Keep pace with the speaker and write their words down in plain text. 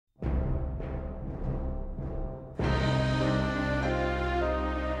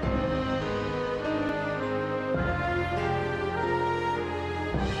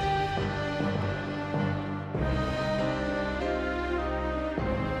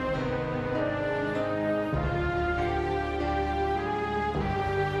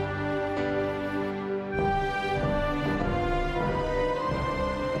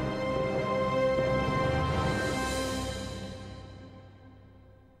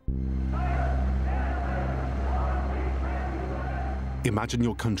Imagine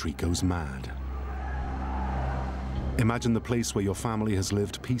your country goes mad. Imagine the place where your family has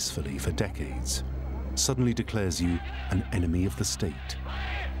lived peacefully for decades suddenly declares you an enemy of the state.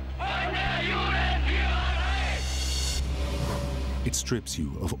 It strips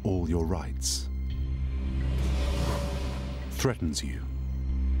you of all your rights, threatens you,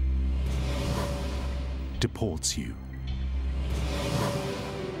 deports you.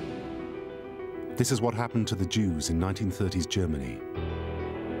 This is what happened to the Jews in 1930s Germany,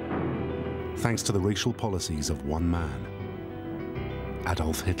 thanks to the racial policies of one man,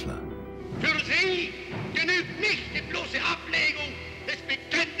 Adolf Hitler. Für Sie genügt nicht die bloße Ablegung des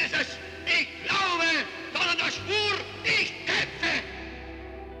Bekenntnisses, ich glaube, sondern der Schwur, ich kämpfe.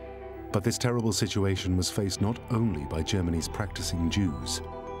 But this terrible situation was faced not only by Germany's practicing Jews,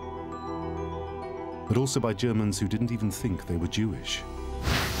 but also by Germans who didn't even think they were Jewish.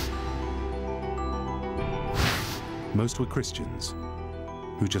 Most were Christians,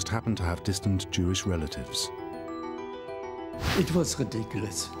 who just happened to have distant Jewish relatives. It was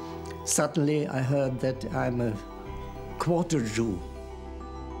ridiculous. Suddenly I heard that I'm a quarter Jew.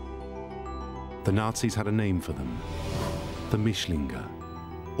 The Nazis had a name for them, the Mischlinge,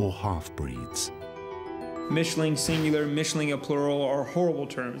 or half-breeds. Mischling singular, Mischlinge plural are horrible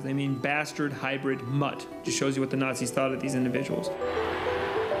terms. They mean bastard, hybrid, mutt. Just shows you what the Nazis thought of these individuals.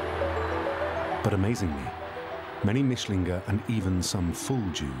 But amazingly, many Mischlinge and even some full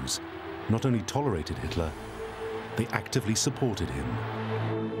Jews not only tolerated Hitler, they actively supported him.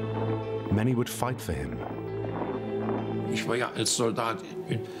 Many would fight for him. Ich war ja als Soldat,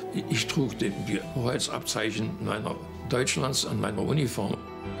 ich trug die Hoheitsabzeichen meiner Deutschlands an meiner Uniform.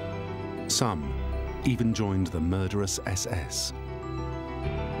 Some even joined the murderous SS.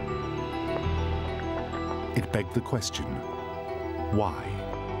 It begged the question, why?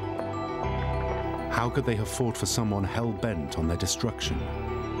 How could they have fought for someone hell-bent on their destruction?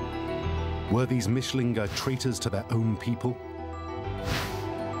 Were these Mischlinge traitors to their own people?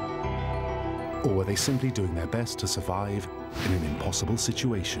 Or were they simply doing their best to survive in an impossible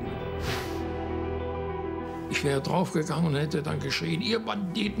situation? Ich wäre draufgegangen und hätte dann geschrien, ihr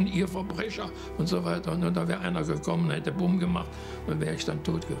Banditen, ihr Verbrecher und so weiter. Und da wäre einer gekommen, hätte Bumm gemacht, dann wäre ich dann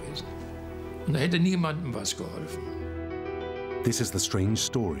tot gewesen. Und da hätte niemandem was geholfen. This is the strange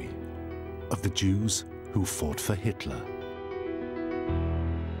story of the Jews who fought for Hitler.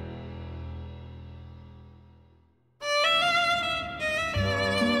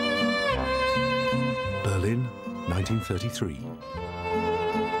 Berlin, 1933.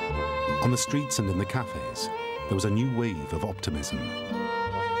 On the streets and in the cafes, there was a new wave of optimism.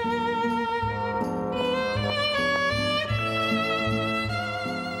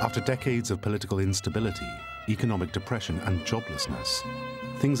 After decades of political instability, economic depression and joblessness,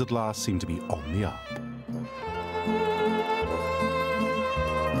 things at last seemed to be on the up.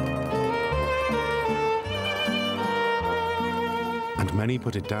 And many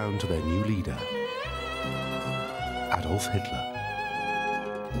put it down to their new leader, Adolf Hitler.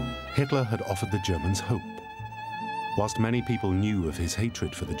 Hitler had offered the Germans hope. Whilst many people knew of his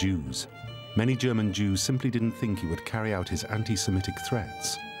hatred for the Jews, many German Jews simply didn't think he would carry out his anti-Semitic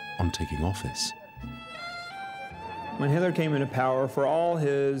threats on taking office. When Hitler came into power, for all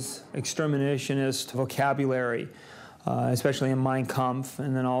his exterminationist vocabulary, especially in Mein Kampf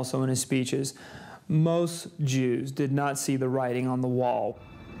and then also in his speeches, most Jews did not see the writing on the wall.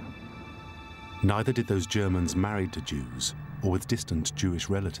 Neither did those Germans married to Jews or with distant Jewish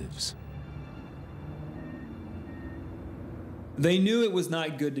relatives. They knew it was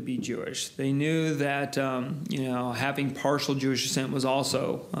not good to be Jewish. They knew that having partial Jewish descent was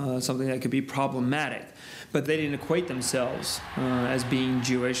also something that could be problematic. But they didn't equate themselves as being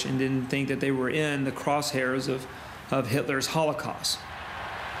Jewish and didn't think that they were in the crosshairs of Hitler's Holocaust.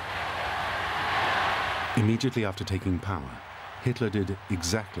 Immediately after taking power, Hitler did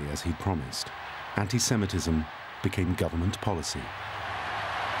exactly as he'd promised. Anti-Semitism became government policy.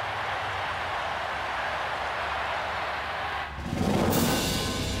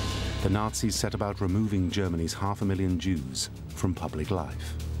 The Nazis set about removing Germany's 500,000 Jews from public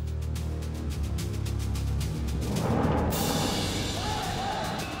life.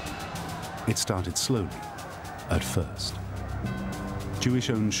 It started slowly, at first.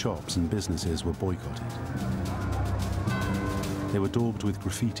 Jewish-owned shops and businesses were boycotted. They were daubed with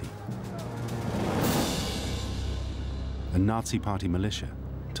graffiti. A Nazi Party militia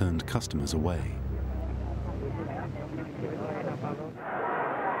turned customers away.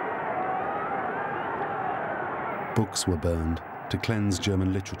 Books were burned to cleanse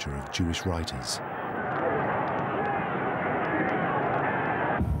German literature of Jewish writers.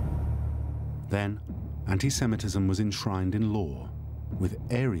 Then, anti-Semitism was enshrined in law with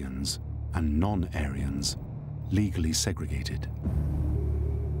Aryans and non-Aryans legally segregated.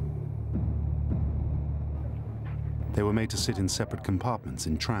 They were made to sit in separate compartments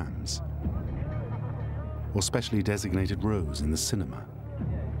in trams or specially designated rows in the cinema.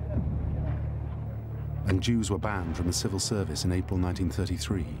 And Jews were banned from the civil service in April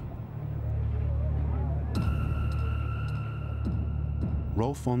 1933.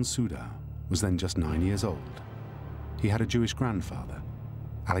 Rolf von Sudau was then just 9 years old. He had a Jewish grandfather,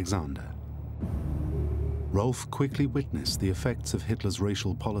 Alexander. Rolf quickly witnessed the effects of Hitler's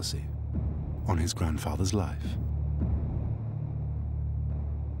racial policy on his grandfather's life.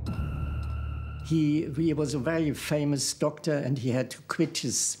 He was a very famous doctor, and he had to quit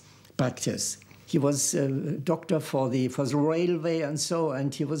his practice. He was a doctor for the railway and so,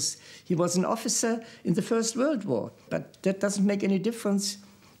 and he was an officer in the First World War. But that doesn't make any difference.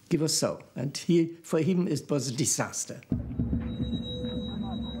 He was so, and for him it was a disaster.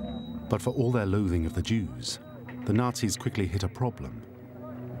 But for all their loathing of the Jews, the Nazis quickly hit a problem.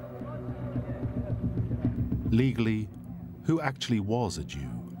 Legally, who actually was a Jew?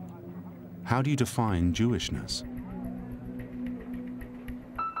 How do you define Jewishness?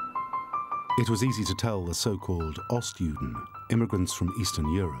 It was easy to tell the so-called Ostjuden, immigrants from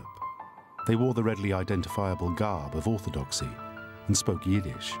Eastern Europe. They wore the readily identifiable garb of orthodoxy and spoke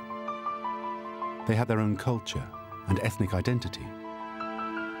Yiddish. They had their own culture and ethnic identity.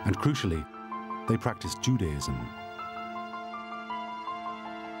 And crucially, they practiced Judaism.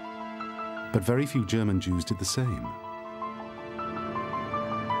 But very few German Jews did the same.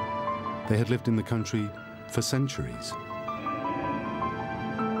 They had lived in the country for centuries.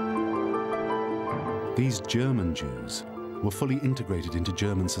 These German Jews were fully integrated into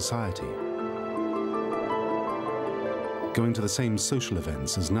German society, going to the same social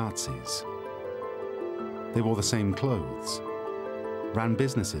events as Nazis. They wore the same clothes, ran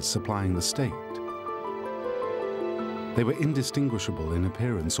businesses supplying the state. They were indistinguishable in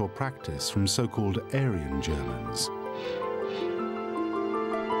appearance or practice from so-called Aryan Germans.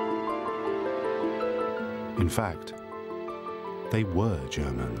 In fact, they were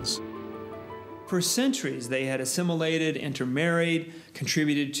Germans. For centuries, they had assimilated, intermarried,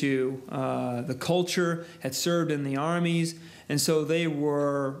 contributed to the culture, had served in the armies, and so they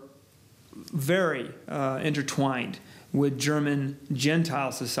were very intertwined with German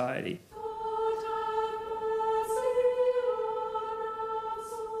Gentile society.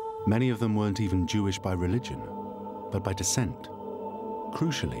 Many of them weren't even Jewish by religion, but by descent.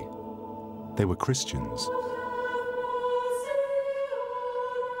 Crucially, they were Christians.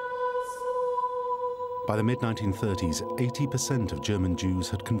 By the mid-1930s, 80% of German Jews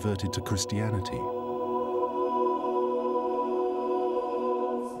had converted to Christianity.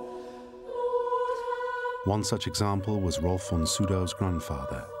 One such example was Rolf von Sudau's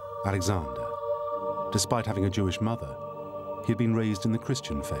grandfather, Alexander. Despite having a Jewish mother, he had been raised in the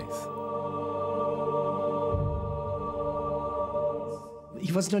Christian faith.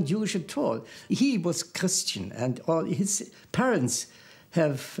 He was not Jewish at all. He was Christian, and all his parents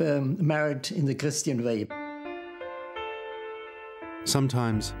have married in the Christian way.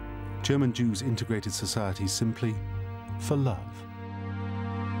 Sometimes, German Jews integrated society simply for love.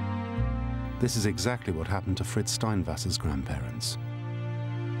 This is exactly what happened to Fritz Steinwasser's grandparents.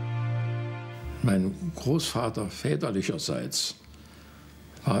 Mein Großvater väterlicherseits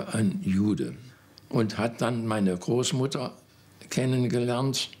war ein Jude und hat dann meine Großmutter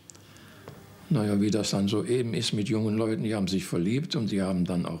kennengelernt. Naja, wie das dann so eben ist mit jungen Leuten, die haben sich verliebt und die haben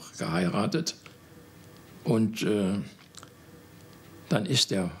dann auch geheiratet. Und dann ist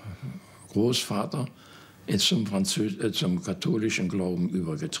der Großvater zum katholischen Glauben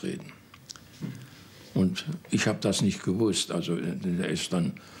übergetreten. Und ich habe das nicht gewusst. Also der ist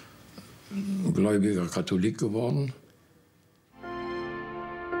dann gläubiger Katholik geworden.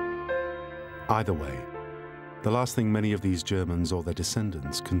 Either way, the last thing many of these Germans or their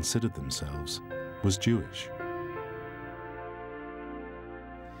descendants considered themselves was Jewish.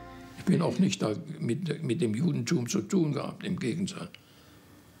 Ich bin auch nicht da mit dem Judentum zu tun gehabt, im Gegenteil.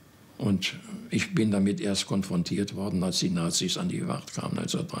 Und ich bin damit erst konfrontiert worden, als die Nazis an die Macht kamen,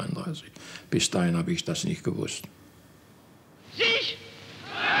 1933. Bis dahin habe ich das nicht gewusst. Sich!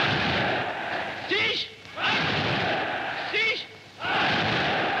 Sich! Sich!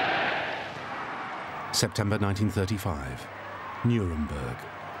 September 1935, Nuremberg.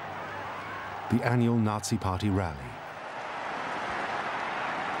 The annual Nazi Party rally.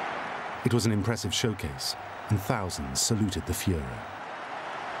 It was an impressive showcase, and thousands saluted the Führer.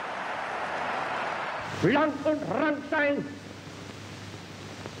 Blank und rank sein,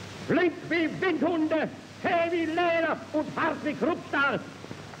 flink wie Windhunde,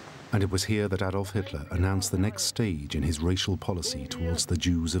 And it was here that Adolf Hitler announced the next stage in his racial policy towards the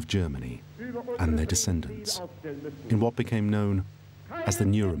Jews of Germany and their descendants, in what became known as the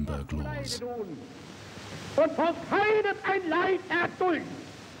Nuremberg Laws.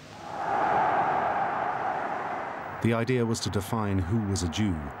 The idea was to define who was a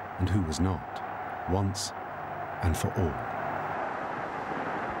Jew and who was not, once and for all.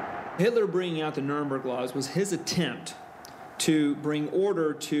 Hitler bringing out the Nuremberg Laws was his attempt to bring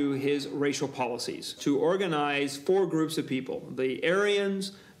order to his racial policies, to organize 4 groups of people, the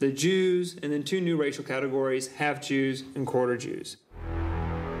Aryans, the Jews, and then 2 new racial categories, half-Jews and quarter-Jews.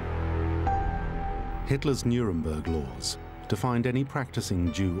 Hitler's Nuremberg Laws defined any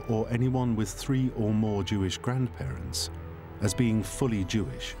practicing Jew or anyone with 3 or more Jewish grandparents as being fully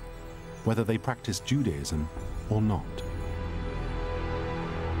Jewish, whether they practiced Judaism or not.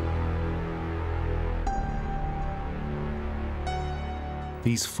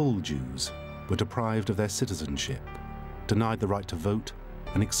 These full Jews were deprived of their citizenship, denied the right to vote,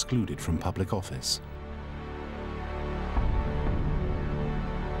 and excluded from public office.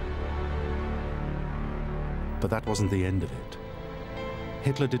 But that wasn't the end of it.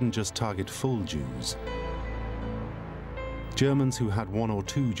 Hitler didn't just target full Jews. Germans who had 1 or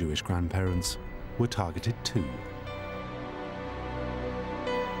 2 Jewish grandparents were targeted too.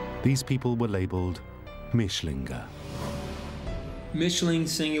 These people were labeled Mischlinge. Mischling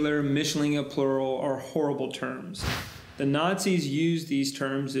singular, Mischlinge plural are horrible terms. The Nazis used these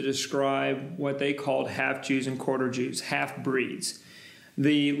terms to describe what they called half-Jews and quarter-Jews, half-breeds.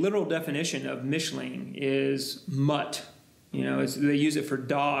 The literal definition of Mischling is mutt. You know, they use it for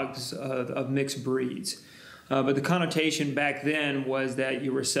dogs of mixed breeds. But the connotation back then was that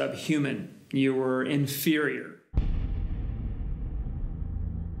you were subhuman, you were inferior.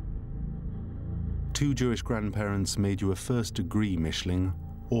 2 Jewish grandparents made you a first-degree Mischling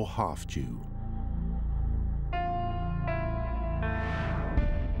or half-Jew.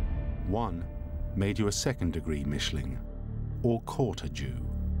 1 made you a second-degree Mischling or quarter-Jew.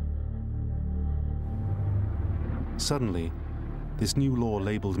 Suddenly, this new law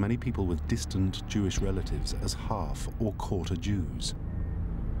labeled many people with distant Jewish relatives as half or quarter Jews.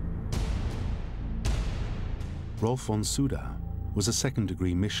 Rolf von Suda was a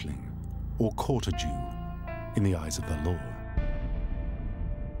second-degree Mischling or quarter Jew in the eyes of the law.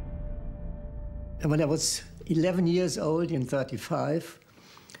 And when I was 11 years old in 1935,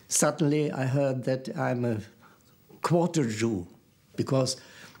 suddenly I heard that I'm a quarter Jew because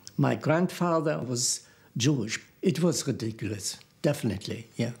my grandfather was Jewish. It was ridiculous, definitely,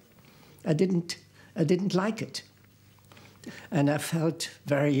 yeah. I didn't like it. And I felt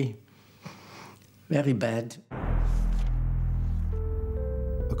very, very bad.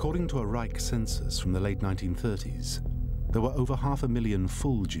 According to a Reich census from the late 1930s, there were over 500,000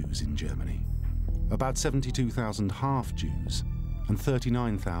 full Jews in Germany, about 72,000 half-Jews, and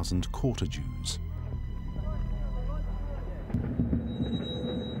 39,000 quarter Jews.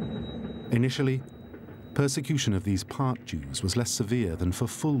 Initially, persecution of these part Jews was less severe than for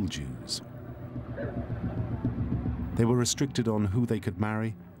full Jews. They were restricted on who they could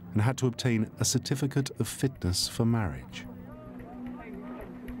marry and had to obtain a certificate of fitness for marriage.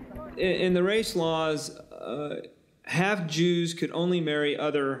 In the race laws, half-Jews could only marry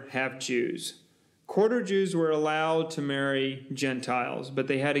other half-Jews. Quarter Jews were allowed to marry Gentiles, but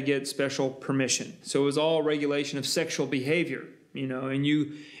they had to get special permission. So it was all regulation of sexual behavior, you know, and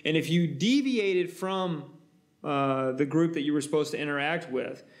if you deviated from the group that you were supposed to interact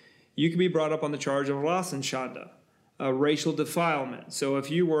with, you could be brought up on the charge of Rassenschande, racial defilement. So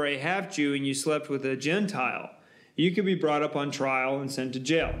if you were a half-Jew and you slept with a Gentile, you could be brought up on trial and sent to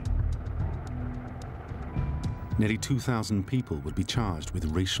jail. Nearly 2,000 people would be charged with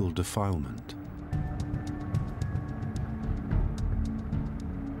racial defilement.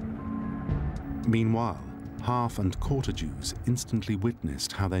 Meanwhile, half and quarter Jews instantly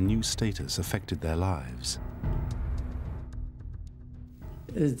witnessed how their new status affected their lives.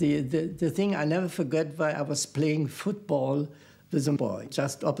 The thing I never forget, why I was playing football with a boy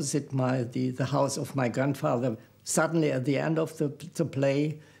just opposite the house of my grandfather. Suddenly, at the end of the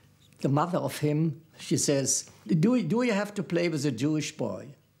play, the mother of him, she says, do you have to play with a Jewish boy?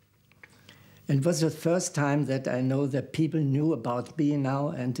 And it was the first time that I know that people knew about me now,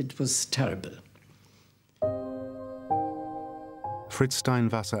 and it was terrible. Fritz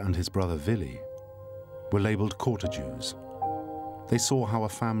Steinwasser and his brother Willi were labeled quarter Jews. They saw how a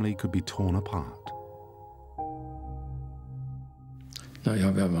family could be torn apart.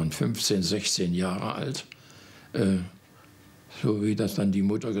 Naja, wir waren 15, 16 Jahre alt. So wie das dann die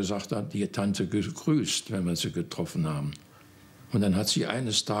Mutter gesagt hat, die Tante gegrüßt, wenn wir sie getroffen haben. Und dann hat sie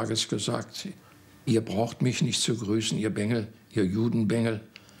eines Tages gesagt, ihr braucht mich nicht zu grüßen, ihr Bengel, ihr Judenbengel,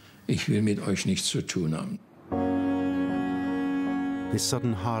 ich will mit euch nichts zu tun haben. This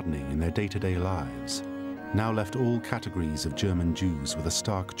sudden hardening in their day-to-day lives now left all categories of German Jews with a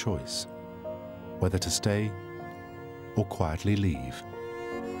stark choice, whether to stay or quietly leave.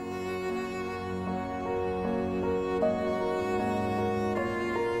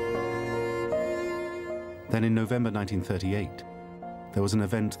 Then in November 1938, there was an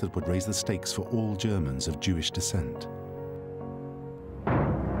event that would raise the stakes for all Germans of Jewish descent.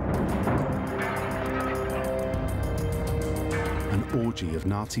 An orgy of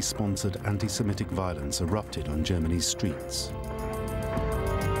Nazi-sponsored anti-Semitic violence erupted on Germany's streets.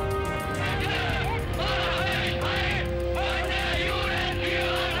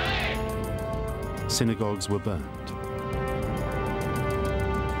 Synagogues were burned.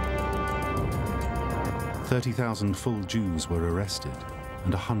 30,000 full Jews were arrested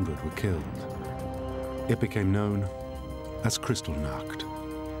and 100 were killed. It became known as Kristallnacht,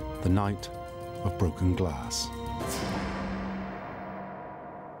 the night of broken glass.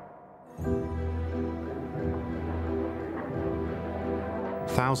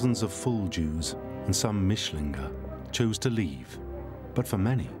 Thousands of full Jews and some Mischlinge chose to leave, but for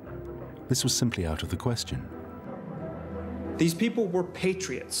many, this was simply out of the question. These people were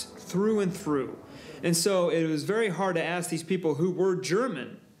patriots through and through. And so it was very hard to ask these people who were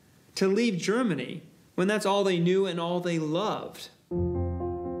German to leave Germany when that's all they knew and all they loved.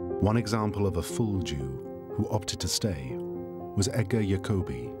 One example of a full Jew who opted to stay was Edgar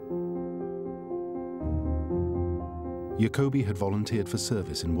Jacobi. Jacobi had volunteered for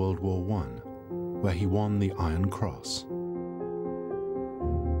service in World War I, where he won the Iron Cross.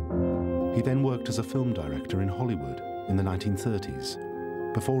 He then worked as a film director in Hollywood in the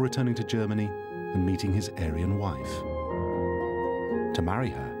 1930s, before returning to Germany and meeting his Aryan wife. To marry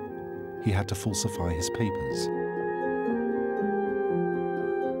her, he had to falsify his papers.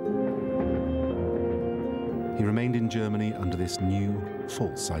 He remained in Germany under this new,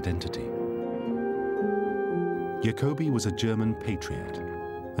 false identity. Jacobi was a German patriot,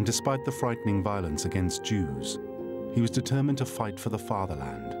 and despite the frightening violence against Jews, he was determined to fight for the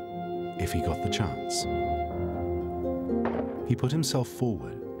fatherland, if he got the chance. He put himself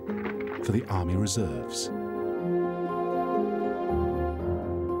forward for the Army Reserves.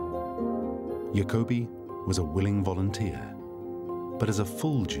 Jacobi was a willing volunteer, but as a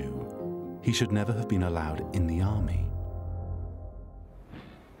full Jew, he should never have been allowed in the army.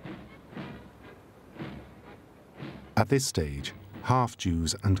 At this stage,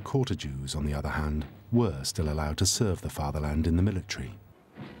 half-Jews and quarter-Jews, on the other hand, were still allowed to serve the fatherland in the military.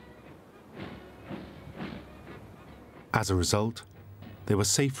 As a result, they were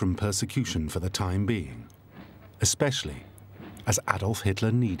safe from persecution for the time being, especially as Adolf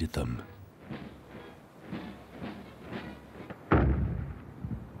Hitler needed them.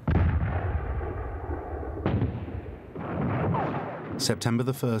 September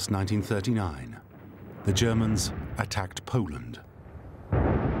the 1st, 1939, the Germans attacked Poland.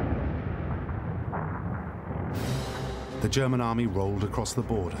 The German army rolled across the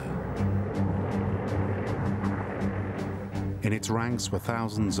border. In its ranks were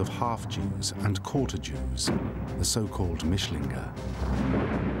thousands of half-Jews and quarter-Jews, the so-called Mischlinge.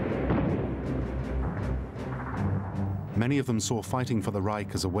 Many of them saw fighting for the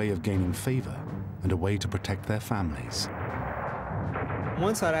Reich as a way of gaining favor and a way to protect their families. On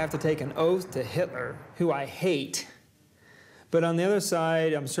one side, I have to take an oath to Hitler, who I hate. But on the other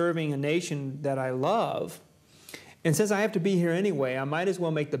side, I'm serving a nation that I love. And since I have to be here anyway, I might as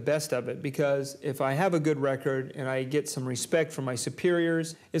well make the best of it, because if I have a good record and I get some respect from my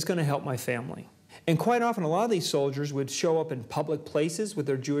superiors, it's going to help my family. And quite often, a lot of these soldiers would show up in public places with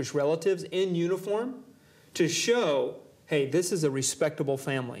their Jewish relatives in uniform to show, hey, this is a respectable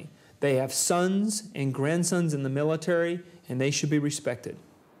family. They have sons and grandsons in the military, and they should be respected.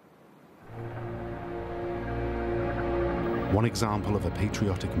 One example of a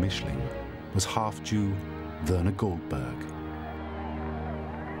patriotic Mischling was half-Jew Werner Goldberg.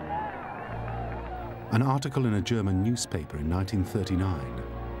 An article in a German newspaper in 1939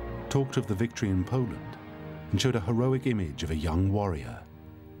 talked of the victory in Poland and showed a heroic image of a young warrior,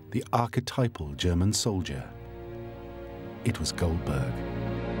 the archetypal German soldier. It was Goldberg.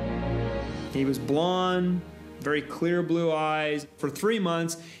 He was blonde, very clear blue eyes. For 3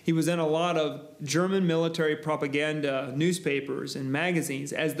 months, he was in a lot of German military propaganda newspapers and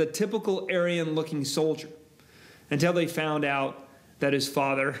magazines as the typical Aryan-looking soldier, until they found out that his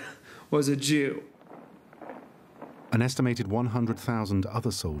father was a Jew. An estimated 100,000 other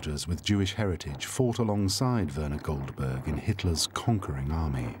soldiers with Jewish heritage fought alongside Werner Goldberg in Hitler's conquering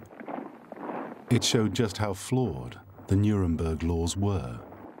army. It showed just how flawed the Nuremberg laws were.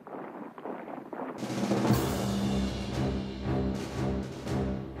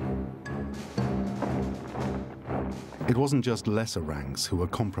 It wasn't just lesser ranks who were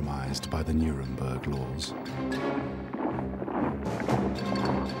compromised by the Nuremberg laws.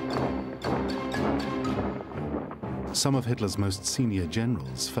 Some of Hitler's most senior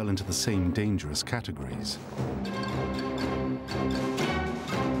generals fell into the same dangerous categories.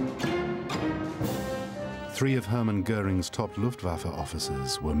 Three of Hermann Göring's top Luftwaffe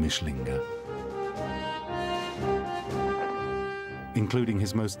officers were Mischlinge, including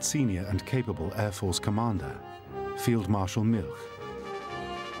his most senior and capable Air Force commander, Field Marshal Milch.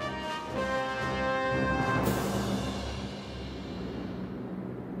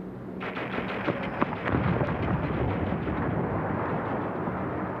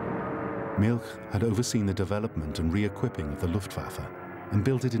 Milch had overseen the development and re-equipping of the Luftwaffe and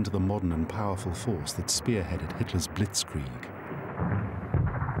built it into the modern and powerful force that spearheaded Hitler's blitzkrieg.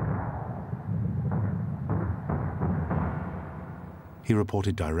 He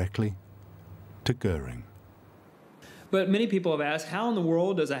reported directly to Göring. But many people have asked, how in the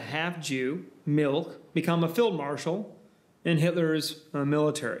world does a half-Jew, Milch, become a field marshal in Hitler's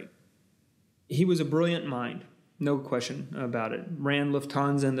military? He was a brilliant mind, no question about it. Ran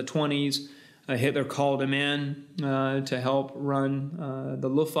Lufthansa in the 20s. Hitler called him in to help run the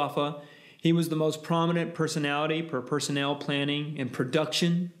Luftwaffe. He was the most prominent personality for personnel planning and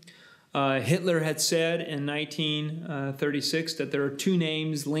production. Hitler had said in 1936 that there are two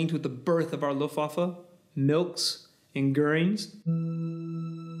names linked with the birth of our Luftwaffe, Milch's and Göring's.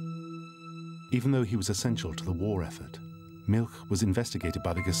 Even though he was essential to the war effort, Milch was investigated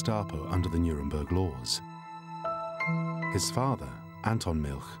by the Gestapo under the Nuremberg laws. His father, Anton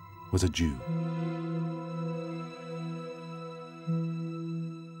Milch, was a Jew.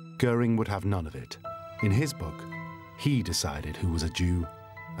 Göring would have none of it. In his book, he decided who was a Jew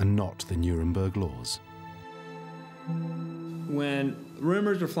and not the Nuremberg laws. When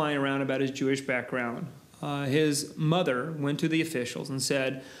rumors were flying around about his Jewish background, his mother went to the officials and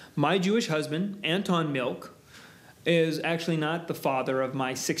said, my Jewish husband, Anton Milch, is actually not the father of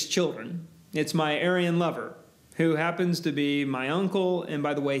my 6 children. It's my Aryan lover, who happens to be my uncle, and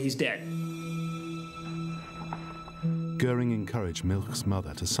by the way, he's dead. Göring encouraged Milch's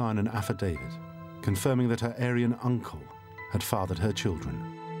mother to sign an affidavit confirming that her Aryan uncle had fathered her children.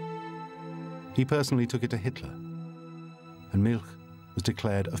 He personally took it to Hitler, and Milch was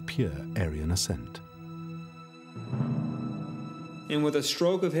declared of pure Aryan ascent. And with a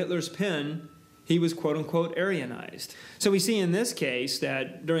stroke of Hitler's pen, he was quote-unquote Aryanized. So we see in this case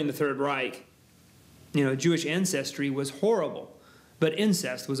that during the Third Reich, Jewish ancestry was horrible, but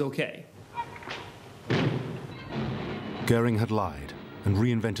incest was okay. Göring had lied and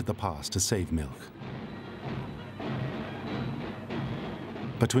reinvented the past to save Milch.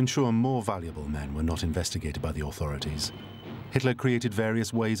 But to ensure more valuable men were not investigated by the authorities, Hitler created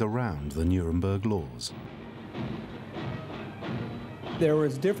various ways around the Nuremberg laws. There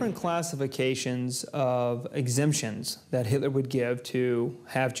was different classifications of exemptions that Hitler would give to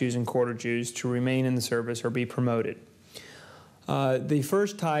half-Jews and quarter-Jews to remain in the service or be promoted. The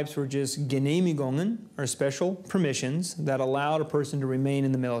first types were just Genehmigungen, or special permissions, that allowed a person to remain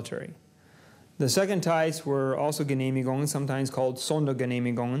in the military. The second types were also Genehmigungen, sometimes called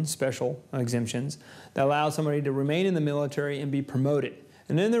Sondergenehmigungen, special exemptions, that allowed somebody to remain in the military and be promoted.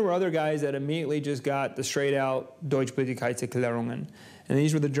 And then there were other guys that immediately just got the straight-out Deutschgültigkeitserklärungen, and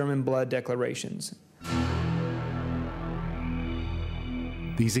these were the German blood declarations.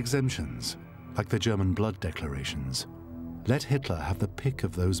 These exemptions, like the German blood declarations, let Hitler have the pick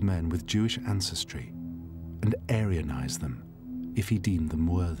of those men with Jewish ancestry and Aryanize them if he deemed them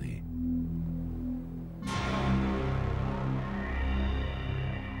worthy.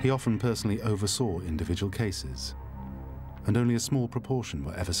 He often personally oversaw individual cases, and only a small proportion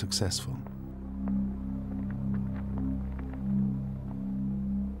were ever successful.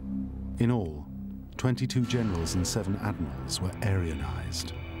 In all, 22 generals and 7 admirals were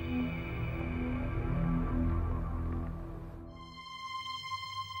Aryanized.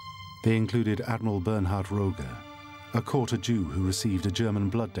 They included Admiral Bernhard Roger, a quarter Jew who received a German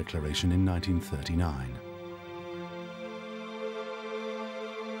blood declaration in 1939.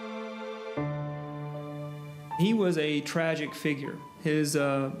 He was a tragic figure. His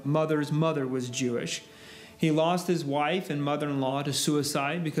mother's mother was Jewish. He lost his wife and mother-in-law to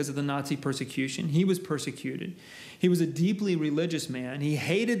suicide because of the Nazi persecution. He was persecuted. He was a deeply religious man. He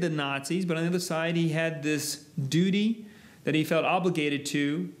hated the Nazis, but on the other side, he had this duty that he felt obligated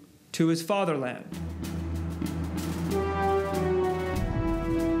to his fatherland.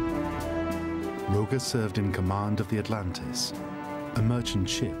 Roger served in command of the Atlantis, a merchant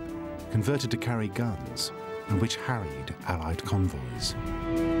ship converted to carry guns and which harried Allied convoys.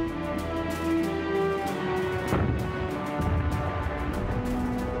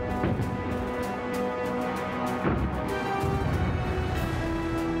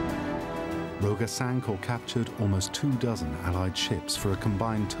 Roger sank or captured almost 24 Allied ships for a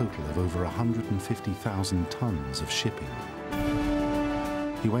combined total of over 150,000 tons of shipping.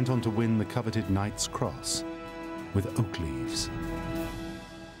 He went on to win the coveted Knight's Cross with oak leaves.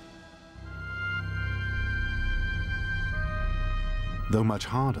 Though much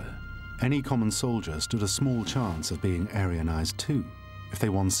harder, any common soldier stood a small chance of being Aryanized too if they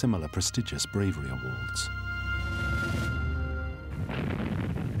won similar prestigious bravery awards.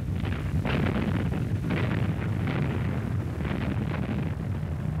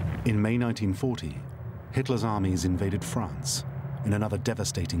 In May 1940, Hitler's armies invaded France in another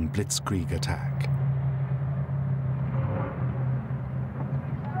devastating blitzkrieg attack.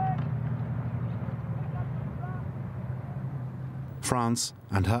 France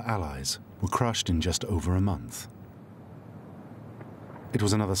and her allies were crushed in just over a month. It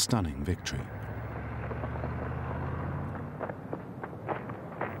was another stunning victory.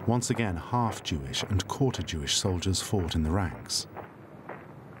 Once again, half-Jewish and quarter-Jewish soldiers fought in the ranks.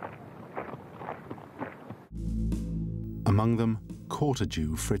 Among them,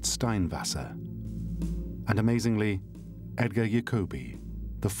 quarter-Jew Fritz Steinwasser, and amazingly, Edgar Jacobi,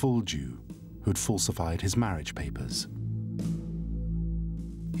 the full Jew who'd falsified his marriage papers.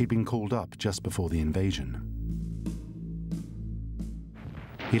 He'd been called up just before the invasion.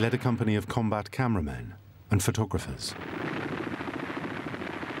 He led a company of combat cameramen and photographers.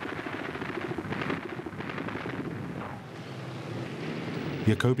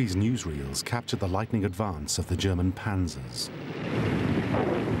 Jacobi's newsreels captured the lightning advance of the German panzers.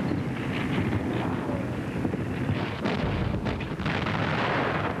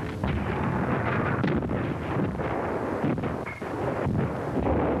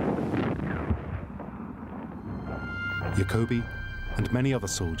 Jacobi and many other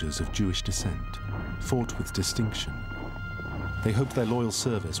soldiers of Jewish descent fought with distinction. They hoped their loyal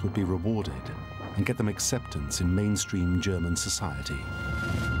service would be rewarded and get them acceptance in mainstream German society.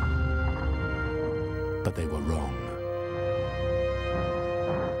 But they were wrong.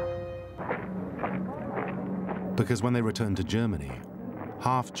 Because when they returned to Germany,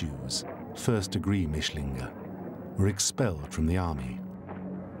 half-Jews, first-degree Mischlinge, were expelled from the army.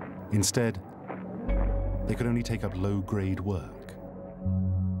 Instead, they could only take up low-grade work.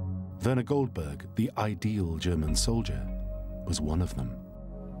 Werner Goldberg, the ideal German soldier, was one of them.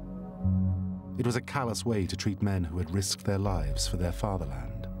 It was a callous way to treat men who had risked their lives for their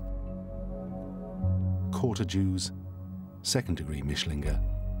fatherland. Quarter Jews, second-degree Mischlinge,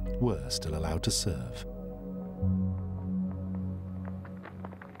 were still allowed to serve.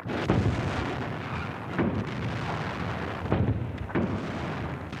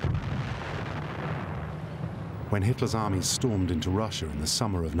 When Hitler's armies stormed into Russia in the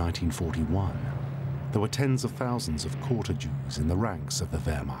summer of 1941, there were tens of thousands of quarter Jews in the ranks of the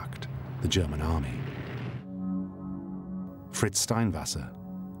Wehrmacht, the German army. Fritz Steinwasser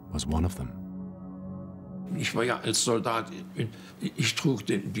was one of them. Ich war ja als Soldat, ich trug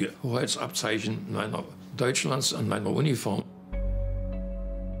die Hoheitsabzeichen meiner Deutschlands an meiner Uniform.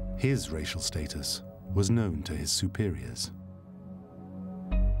 His racial status was known to his superiors.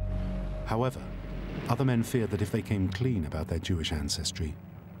 However, other men feared that if they came clean about their Jewish ancestry,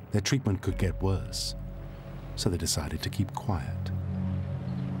 their treatment could get worse, so they decided to keep quiet.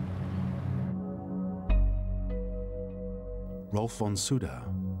 Rolf von Sudau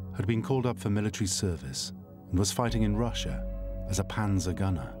had been called up for military service and was fighting in Russia as a panzer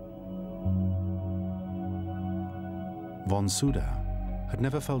gunner. Von Sudau had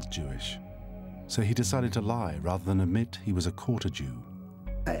never felt Jewish, so he decided to lie rather than admit he was a quarter Jew.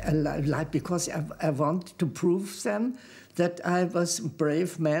 I lied because I want to prove them that I was a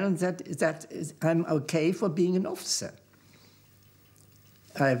brave man and that I'm okay for being an officer.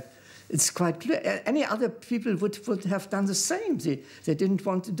 It's quite clear. Any other people would have done the same. They didn't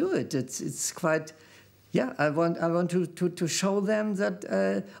want to do it. It's quite, yeah. I want to show them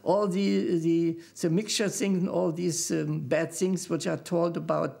that all the mixture things and all these bad things which are told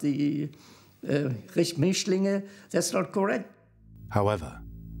about the Mischlinge, that's not correct. However,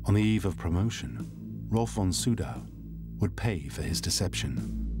 on the eve of promotion, Rolf von Sudau, would pay for his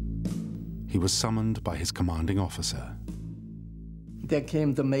deception. He was summoned by his commanding officer. There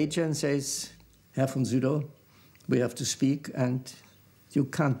came the major and says, Herr von Sudau, we have to speak, and you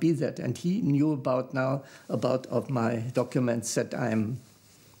can't be that. And he knew about my documents that I'm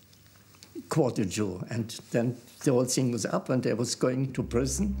quarter Jew. And then the whole thing was up and I was going to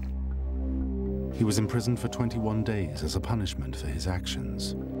prison. He was imprisoned for 21 days as a punishment for his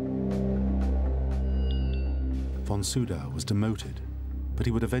actions. Von Sudau was demoted, but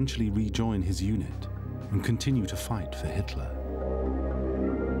he would eventually rejoin his unit and continue to fight for Hitler.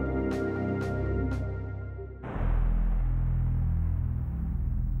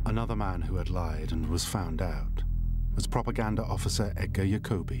 Another man who had lied and was found out was propaganda officer Edgar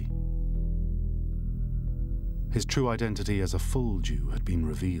Jacobi. His true identity as a full Jew had been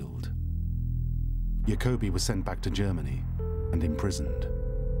revealed. Jacobi was sent back to Germany and imprisoned.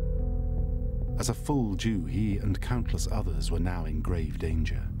 As a full Jew, he and countless others were now in grave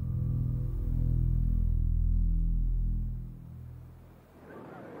danger.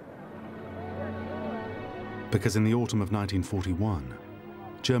 Because in the autumn of 1941,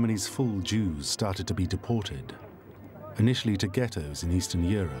 Germany's full Jews started to be deported, initially to ghettos in Eastern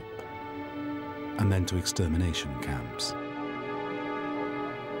Europe, and then to extermination camps.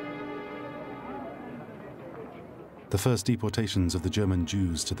 The first deportations of the German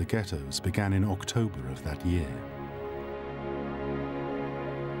Jews to the ghettos began in October of that year.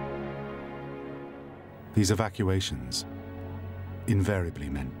 These evacuations invariably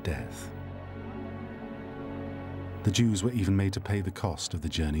meant death. The Jews were even made to pay the cost of the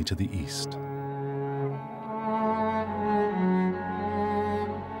journey to the east.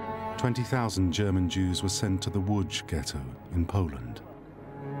 20,000 German Jews were sent to the Łódź ghetto in Poland.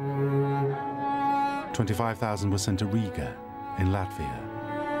 25,000 were sent to Riga in Latvia.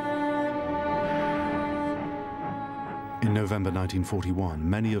 In November 1941,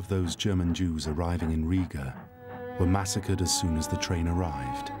 many of those German Jews arriving in Riga were massacred as soon as the train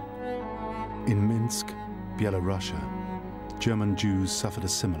arrived. In Minsk, Byelorussia, German Jews suffered a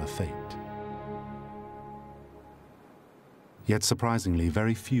similar fate. Yet surprisingly,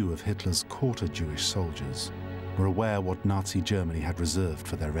 very few of Hitler's quarter Jewish soldiers were aware what Nazi Germany had reserved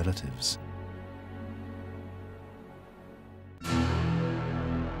for their relatives.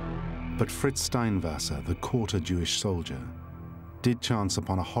 But Fritz Steinwasser, the quarter Jewish soldier, did chance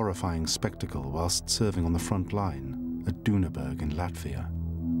upon a horrifying spectacle whilst serving on the front line at Duneberg in Latvia.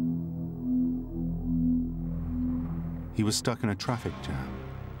 He was stuck in a traffic jam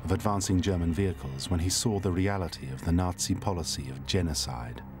of advancing German vehicles when he saw the reality of the Nazi policy of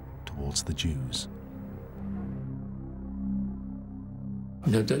genocide towards the Jews.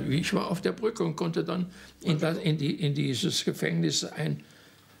 Ich war auf der Brücke und konnte dann in dieses Gefängnis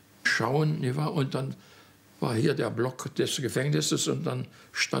einschauen. Und dann war hier der Block des Gefängnisses und dann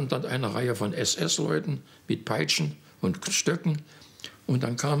stand dann eine Reihe von SS-Leuten mit Peitschen und Stöcken. Und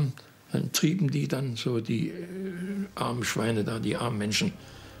dann trieben die dann so die armen Schweine da, die armen Menschen,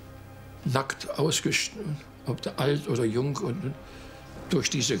 nackt ausgestellt, ob alt oder jung, und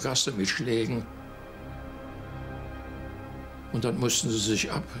durch diese Gasse mit Schlägen. Und dann mussten sie sich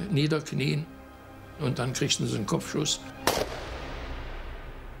niederknien und dann kriegten sie einen Kopfschuss.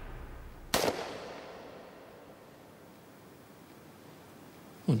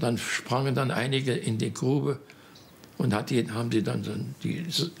 Und dann sprangen dann einige in die Grube und haben sie dann die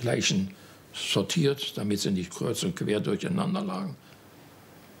Leichen sortiert, damit sie nicht kreuz und quer durcheinander lagen.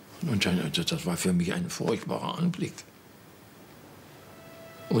 Und das war für mich ein furchtbarer Anblick.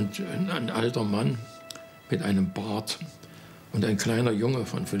 Und ein alter Mann mit einem Bart und ein kleiner Junge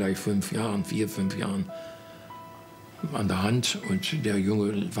von vielleicht 4, 5 Jahren an der Hand. Und der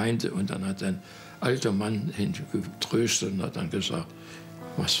Junge weinte und dann hat ein alter Mann ihn getröstet und hat dann gesagt,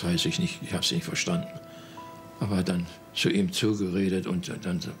 was weiß ich nicht, ich habe es nicht verstanden. Aber hat dann zu ihm zugeredet und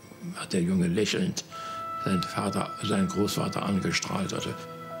dann hat der Junge lächelnd seinen Großvater angestrahlt. Also,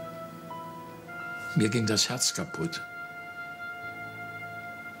 mir ging das Herz kaputt.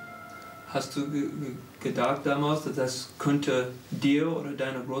 Hast du gedacht damals, dass das könnte dir oder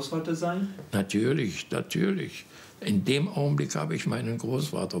deiner Großvater sein? Natürlich, natürlich. In dem Augenblick habe ich meinen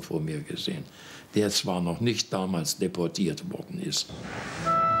Großvater vor mir gesehen, der zwar noch nicht damals deportiert worden ist.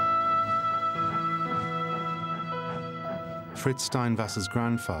 Fritz Steinwasser's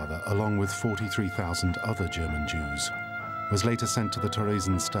grandfather, along with 43,000 other German Jews, was later sent to the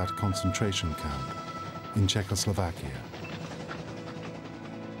Theresienstadt concentration camp in Czechoslovakia.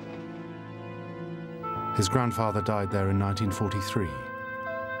 His grandfather died there in 1943.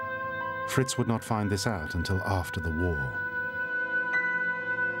 Fritz would not find this out until after the war.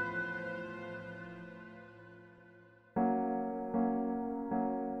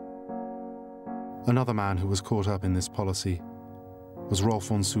 Another man who was caught up in this policy was Rolf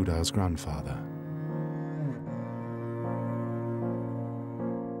von Sudau's grandfather.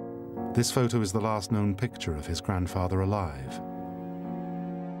 This photo is the last known picture of his grandfather alive.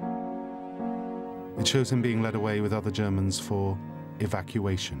 It shows him being led away with other Germans for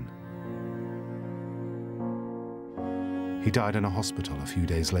evacuation. He died in a hospital a few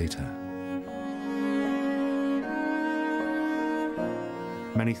days later.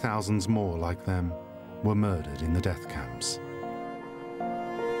 Many thousands more like them were murdered in the death camps.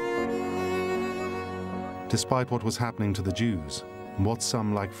 Despite what was happening to the Jews, and what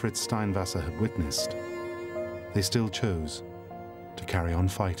some like Fritz Steinwasser had witnessed, they still chose to carry on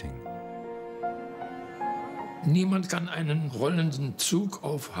fighting. Niemand kann einen rollenden Zug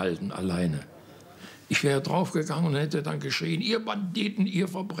aufhalten alleine. Ich wäre draufgegangen und hätte dann geschrien, ihr Banditen, ihr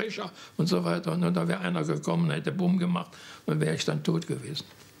Verbrecher und so weiter. Und da wäre einer gekommen und hätte Bumm gemacht und wäre ich dann tot gewesen.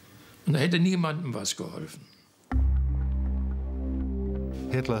 Und da hätte niemandem was geholfen.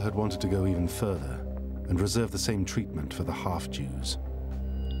 Hitler had wanted to go even further and reserve the same treatment for the half-Jews.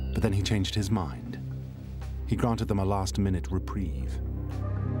 But then he changed his mind. He granted them a last-minute reprieve.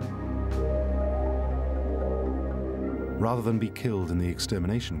 Rather than be killed in the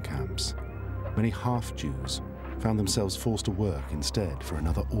extermination camps, many half-Jews found themselves forced to work instead for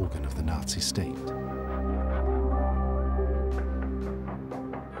another organ of the Nazi state.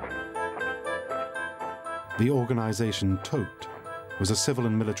 The organization Todt was a civil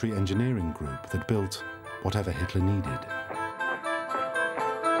and military engineering group that built whatever Hitler needed.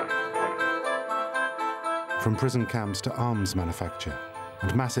 From prison camps to arms manufacture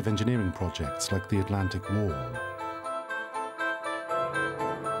and massive engineering projects like the Atlantic Wall.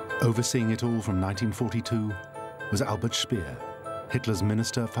 Overseeing it all from 1942 was Albert Speer, Hitler's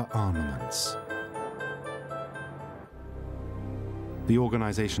Minister for Armaments. The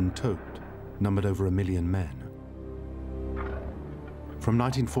organization Todt numbered over 1 million men. From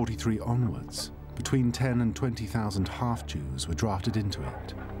 1943 onwards, between 10 and 20,000 half-Jews were drafted into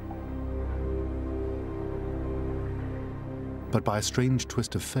it. But by a strange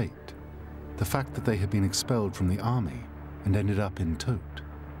twist of fate, the fact that they had been expelled from the army and ended up in Todt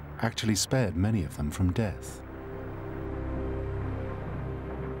actually spared many of them from death.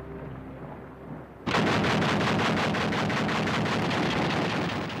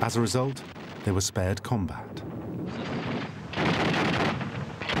 As a result, they were spared combat,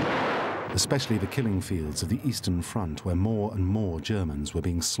 especially the killing fields of the Eastern Front, where more and more Germans were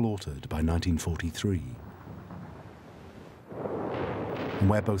being slaughtered by 1943, and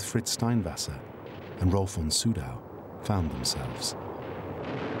where both Fritz Steinwasser and Rolf von Sudau found themselves.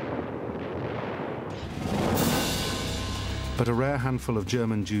 But a rare handful of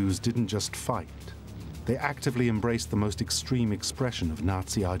German Jews didn't just fight. They actively embraced the most extreme expression of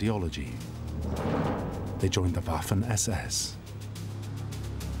Nazi ideology. They joined the Waffen-SS.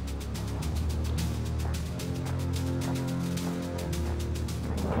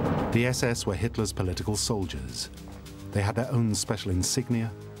 The SS were Hitler's political soldiers. They had their own special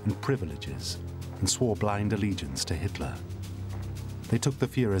insignia and privileges and swore blind allegiance to Hitler. They took the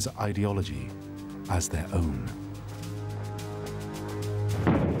Führer's ideology as their own.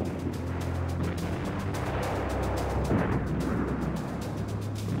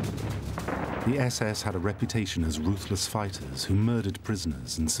 The SS had a reputation as ruthless fighters who murdered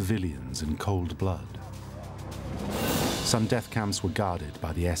prisoners and civilians in cold blood. Some death camps were guarded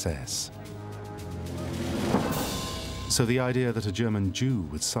by the SS. So the idea that a German Jew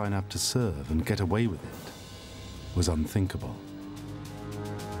would sign up to serve and get away with it was unthinkable.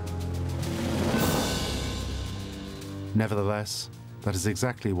 Nevertheless, that is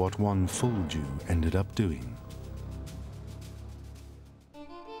exactly what one full Jew ended up doing.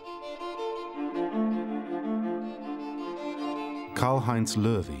 Karl-Heinz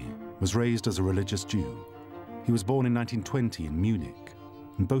Loewy was raised as a religious Jew. He was born in 1920 in Munich,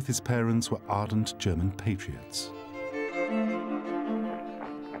 and both his parents were ardent German patriots.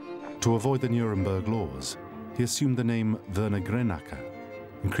 To avoid the Nuremberg laws, he assumed the name Werner Grenacher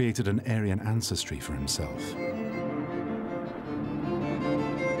and created an Aryan ancestry for himself.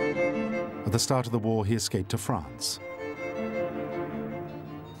 At the start of the war, he escaped to France.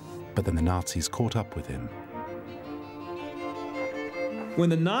 But then the Nazis caught up with him. When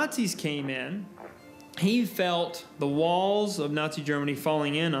the Nazis came in, he felt the walls of Nazi Germany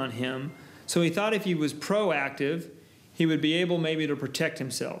falling in on him, so he thought if he was proactive, he would be able maybe to protect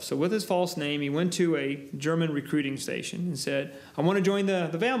himself. So with his false name, he went to a German recruiting station and said, I want to join the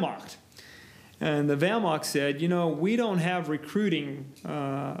Wehrmacht. And the Wehrmacht said, you know, we don't have recruiting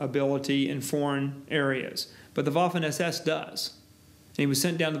ability in foreign areas, but the Waffen-SS does. And he was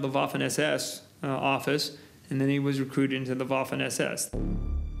sent down to the Waffen-SS office, and then he was recruited into the Waffen-SS.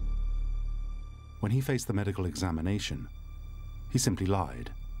 When he faced the medical examination, he simply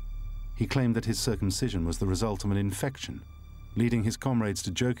lied. He claimed that his circumcision was the result of an infection, leading his comrades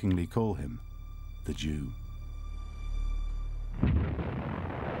to jokingly call him the Jew.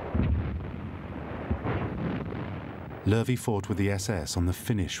 Lervy fought with the SS on the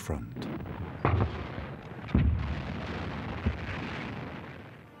Finnish front.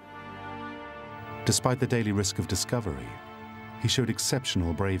 Despite the daily risk of discovery, he showed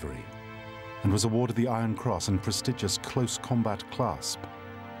exceptional bravery and was awarded the Iron Cross and prestigious Close Combat Clasp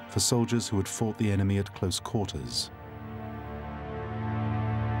for soldiers who had fought the enemy at close quarters.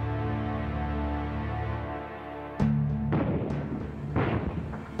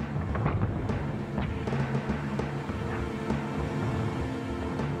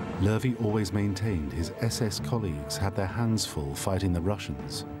 Lervy always maintained his SS colleagues had their hands full fighting the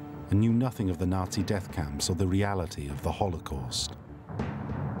Russians and knew nothing of the Nazi death camps or the reality of the Holocaust.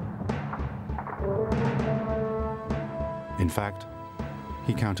 In fact,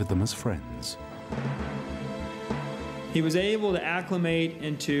 he counted them as friends. He was able to acclimate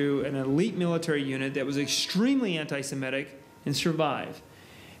into an elite military unit that was extremely anti-Semitic and survive.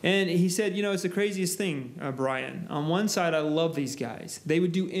 And he said, you know, it's the craziest thing, Brian. On one side, I love these guys. They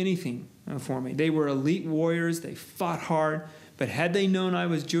would do anything for me. They were elite warriors. They fought hard. But had they known I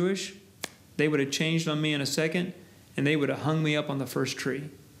was Jewish, they would have changed on me in a second, and they would have hung me up on the first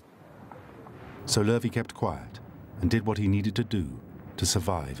tree. So Lervy kept quiet and did what he needed to do to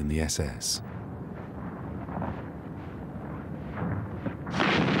survive in the SS.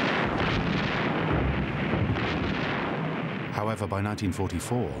 However, by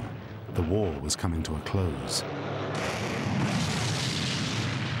 1944, the war was coming to a close.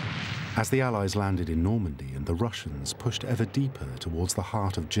 As the Allies landed in Normandy and the Russians pushed ever deeper towards the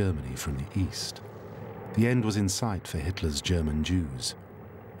heart of Germany from the east, the end was in sight for Hitler's German Jews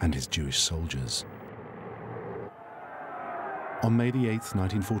and his Jewish soldiers. On May the 8th,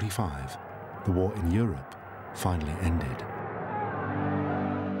 1945, the war in Europe finally ended.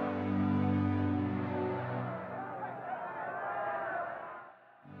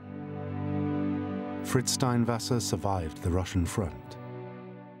 Fritz Steinwasser survived the Russian front.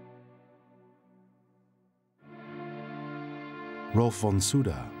 Rolf von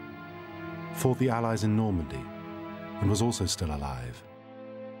Suda fought the Allies in Normandy and was also still alive.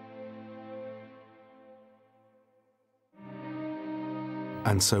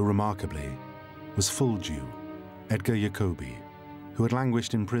 And so remarkably was full Jew Edgar Jacobi, who had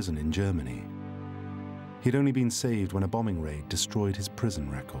languished in prison in Germany. He'd only been saved when a bombing raid destroyed his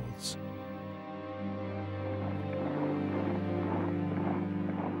prison records.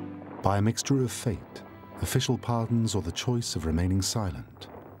 By a mixture of fate, official pardons, or the choice of remaining silent,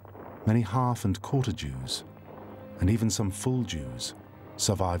 many half and quarter Jews, and even some full Jews,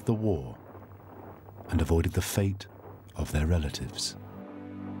 survived the war and avoided the fate of their relatives.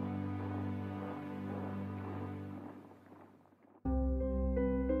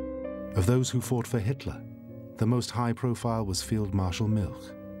 Of those who fought for Hitler, the most high-profile was Field Marshal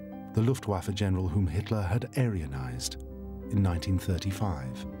Milch, the Luftwaffe general whom Hitler had Aryanized in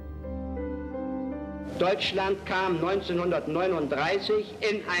 1935. Deutschland kam 1939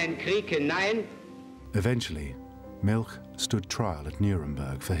 in einen Krieg hinein. Eventually, Milch stood trial at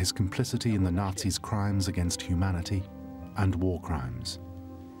Nuremberg for his complicity in the Nazis' crimes against humanity and war crimes.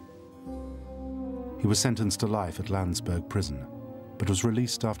 He was sentenced to life at Landsberg prison, but was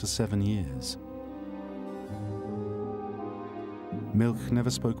released after 7 years. Milch never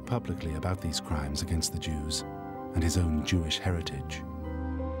spoke publicly about these crimes against the Jews and his own Jewish heritage.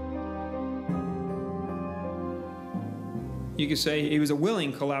 You could say he was a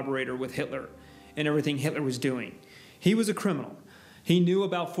willing collaborator with Hitler in everything Hitler was doing. He was a criminal. He knew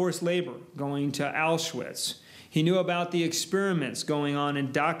about forced labor going to Auschwitz. He knew about the experiments going on in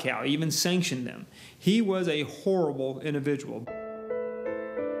Dachau, even sanctioned them. He was a horrible individual.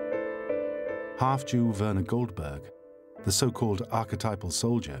 Half-Jew Werner Goldberg, the so-called archetypal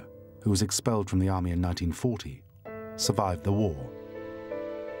soldier who was expelled from the army in 1940, survived the war.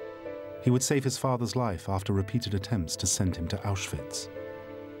 He would save his father's life after repeated attempts to send him to Auschwitz.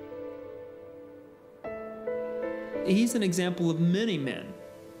 He's an example of many men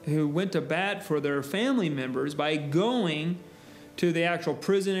who went to bat for their family members by going to the actual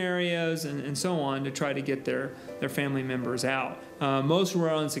prison areas and so on to try to get their family members out. Most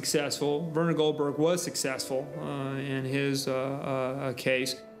were unsuccessful. Werner Goldberg was successful in his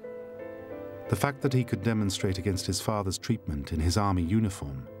case. The fact that he could demonstrate against his father's treatment in his army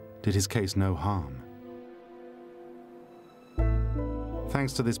uniform did his case no harm.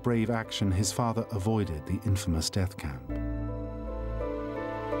 Thanks to this brave action, his father avoided the infamous death camp.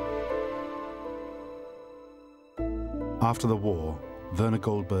 After the war, Werner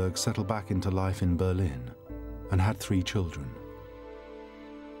Goldberg settled back into life in Berlin and had 3 children.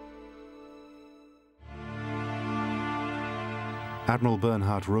 Admiral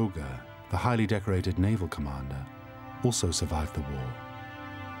Bernhard Roger, the highly decorated naval commander, also survived the war.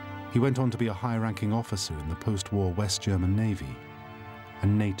 He went on to be a high-ranking officer in the post-war West German Navy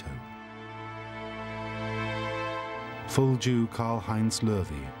and NATO. Full Jew Karl-Heinz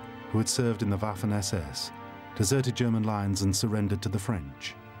Loewy, who had served in the Waffen-SS, deserted German lines and surrendered to the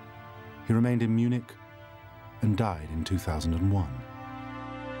French. He remained in Munich and died in 2001.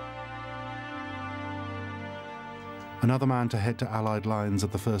 Another man to head to Allied lines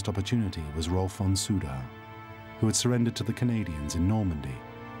at the first opportunity was Rolf von Suda, who had surrendered to the Canadians in Normandy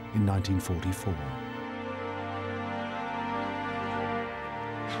in 1944.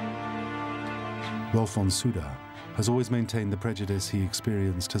 Rolf von Suda has always maintained the prejudice he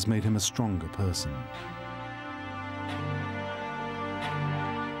experienced has made him a stronger person.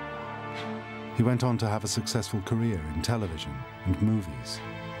 He went on to have a successful career in television and movies.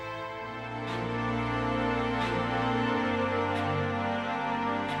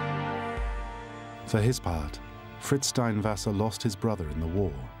 For his part, Fritz Steinwasser lost his brother in the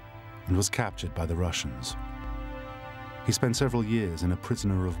war and was captured by the Russians. He spent several years in a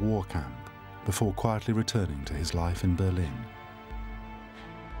prisoner of war camp before quietly returning to his life in Berlin.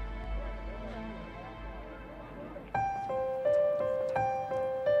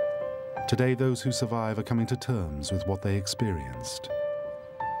 Today, those who survive are coming to terms with what they experienced.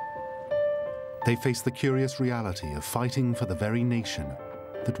 They face the curious reality of fighting for the very nation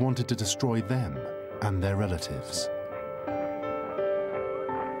that wanted to destroy them and their relatives.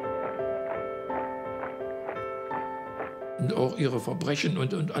 Und auch ihre Verbrechen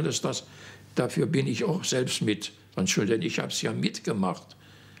und alles das, dafür bin ich auch selbst mit dran schuld, denn ich habe es ja mitgemacht.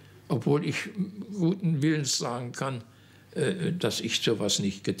 Obwohl ich guten Willens sagen kann, dass ich sowas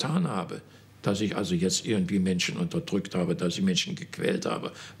nicht getan habe. Dass ich also jetzt irgendwie Menschen unterdrückt habe, dass ich Menschen gequält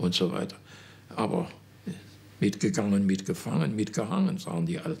habe und so weiter. Aber mitgegangen, mitgefangen, mitgehangen, sagen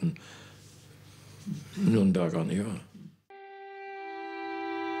die alten Nürnberger, ja.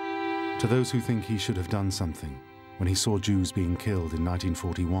 To those who think he should have done something when he saw Jews being killed in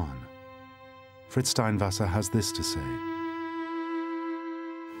 1941, Fritz Steinwasser has this to say.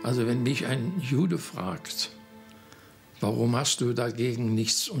 Also wenn mich ein Jude fragt, warum hast du dagegen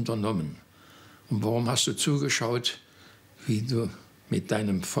nichts unternommen? Und warum hast du zugeschaut, wie du mit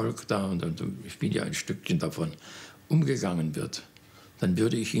deinem Volk da, und ich bin ja ein Stückchen davon, umgegangen wird? Dann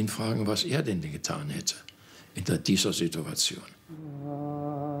würde ich ihn fragen, was er denn getan hätte in dieser Situation.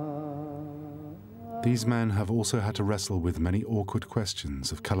 These men have also had to wrestle with many awkward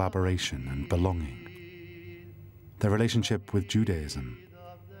questions of collaboration and belonging, their relationship with Judaism,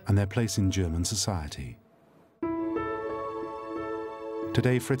 and their place in German society.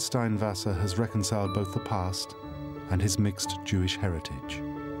 Today, Fritz Steinwasser has reconciled both the past and his mixed Jewish heritage.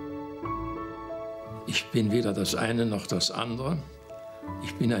 Ich bin weder das eine noch das andere.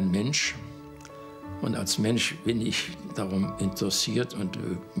 Ich bin ein Mensch und als Mensch bin ich darum interessiert und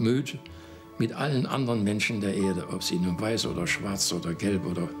bemüht, mit allen anderen Menschen der Erde, ob sie nun weiß oder schwarz oder gelb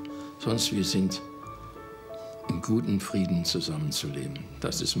oder sonst wie sind, in guten Frieden zusammenzuleben.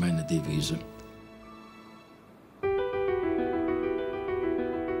 Das ist meine Devise.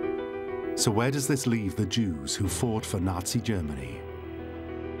 So where does this leave the Jews who fought for Nazi Germany?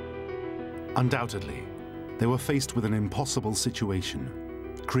 Undoubtedly, they were faced with an impossible situation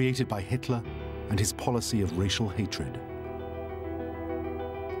created by Hitler and his policy of racial hatred.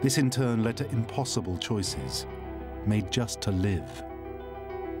 This in turn led to impossible choices, made just to live.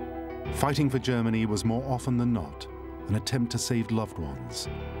 Fighting for Germany was more often than not an attempt to save loved ones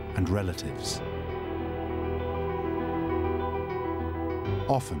and relatives.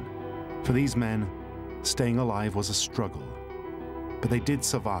 Often, for these men, staying alive was a struggle, but they did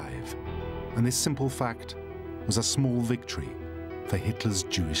survive, and this simple fact was a small victory for Hitler's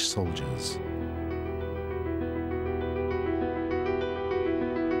Jewish soldiers.